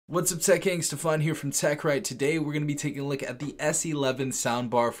What's up, Tech Gang? Stefan here from TechRight. Today we're going to be taking a look at the S11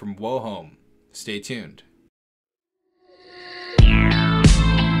 soundbar from Wohome. Stay tuned.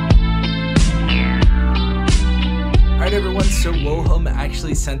 Alright everyone, so Wohome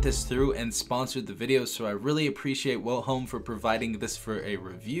actually sent this through and sponsored the video, so I really appreciate Wohome for providing this for a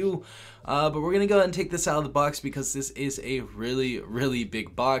review. But we're going to go ahead and take this out of the box because this is a really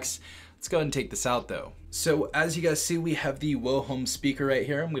big box. Let's go ahead and take this out though. So as you guys see, we have the Wohome speaker right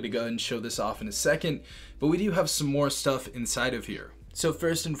here. I'm going to go ahead and show this off in a second, but we do have some more stuff inside of here. So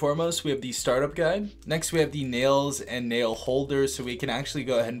first and foremost, we have the startup guide. Next we have the nails and nail holders, so we can actually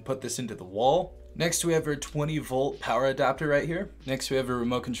go ahead and put this into the wall. Next we have our 20-volt power adapter right here. Next we have a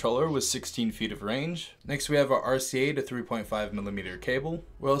remote controller with 16 feet of range. Next we have our RCA to 3.5mm cable.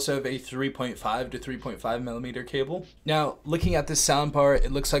 We also have a 3.5 to 3.5mm cable. Now looking at this soundbar,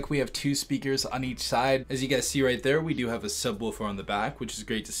 it looks like we have two speakers on each side. As you guys see right there, we do have a subwoofer on the back, which is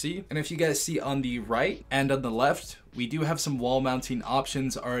great to see. And if you guys see on the right and on the left, we do have some wall mounting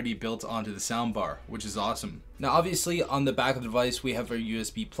options already built onto the soundbar, which is awesome. Now obviously on the back of the device we have our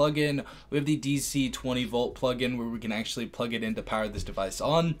USB plug-in, we have the DC 20-volt plug-in where we can actually plug it in to power this device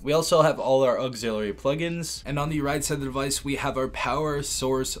on. We also have all our auxiliary plugins, and on the right side of the device we have our power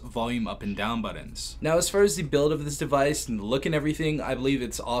source volume up and down buttons. Now as far as the build of this device and the look and everything, I believe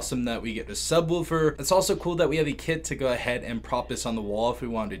it's awesome that we get a subwoofer. It's also cool that we have a kit to go ahead and prop this on the wall if we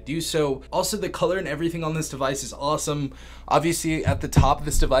wanted to do so. Also the color and everything on this device is awesome. Obviously at the top of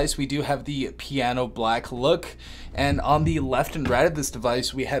this device we do have the piano black look, and on the left and right of this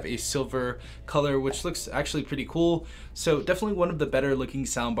device we have a silver color, which looks actually pretty cool. So definitely one of the better looking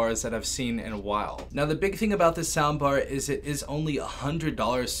soundbars that I've seen in a while. Now the big thing about this soundbar is it is only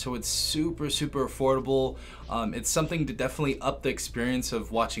 $100, so it's super affordable. It's something to definitely up the experience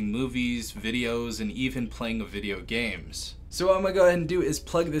of watching movies, videos, and even playing video games. So what I'm gonna go ahead and do is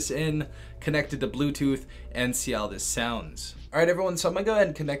plug this in, connect it to Bluetooth, and see how this sounds. Alright everyone, so I'm gonna go ahead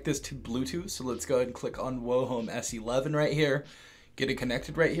and connect this to Bluetooth. So let's go ahead and click on Wohome S11 right here, get it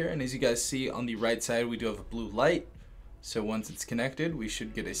connected right here, and as you guys see on the right side we do have a blue light. So once it's connected, we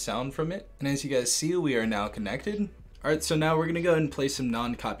should get a sound from it. And as you guys see, we are now connected. Alright, so now we're gonna go ahead and play some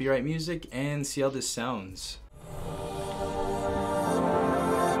non-copyright music and see how this sounds.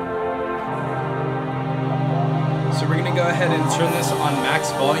 So we're gonna go ahead and turn this on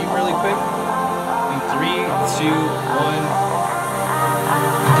max volume really quick. In 3, 2, 1.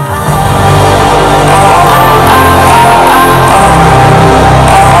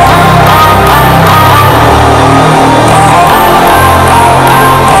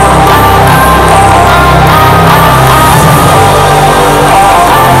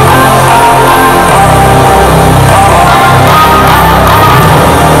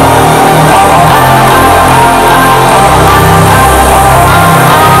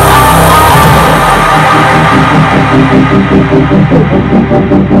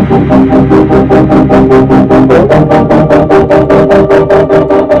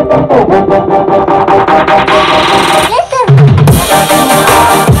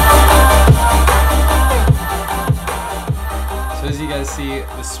 So as you guys see,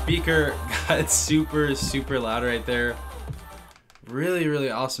 the speaker got super loud right there. Really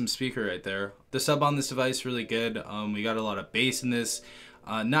awesome speaker right there. The sub on this device really good. We got a lot of bass in this.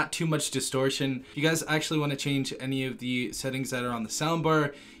 Not too much distortion. If you guys actually want to change any of the settings that are on the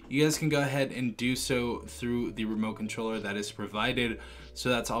soundbar, you guys can go ahead and do so through the remote controller that is provided. So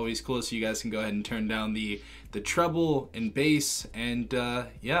that's always cool. So you guys can go ahead and turn down the treble and bass, and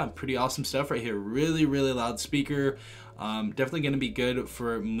yeah, pretty awesome stuff right here. Really loud speaker. Definitely going to be good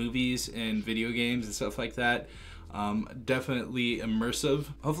for movies and video games and stuff like that. Definitely immersive.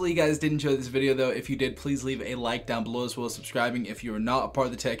 Hopefully you guys did enjoy this video though. If you did, please leave a like down below, as well as subscribing if you are not a part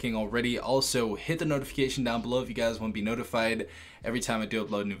of the Tech Gang already. Also hit the notification down below if you guys want to be notified every time I do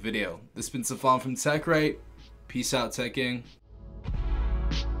upload a new video. This has been Stefan from TechRight. Peace out, Tech Gang.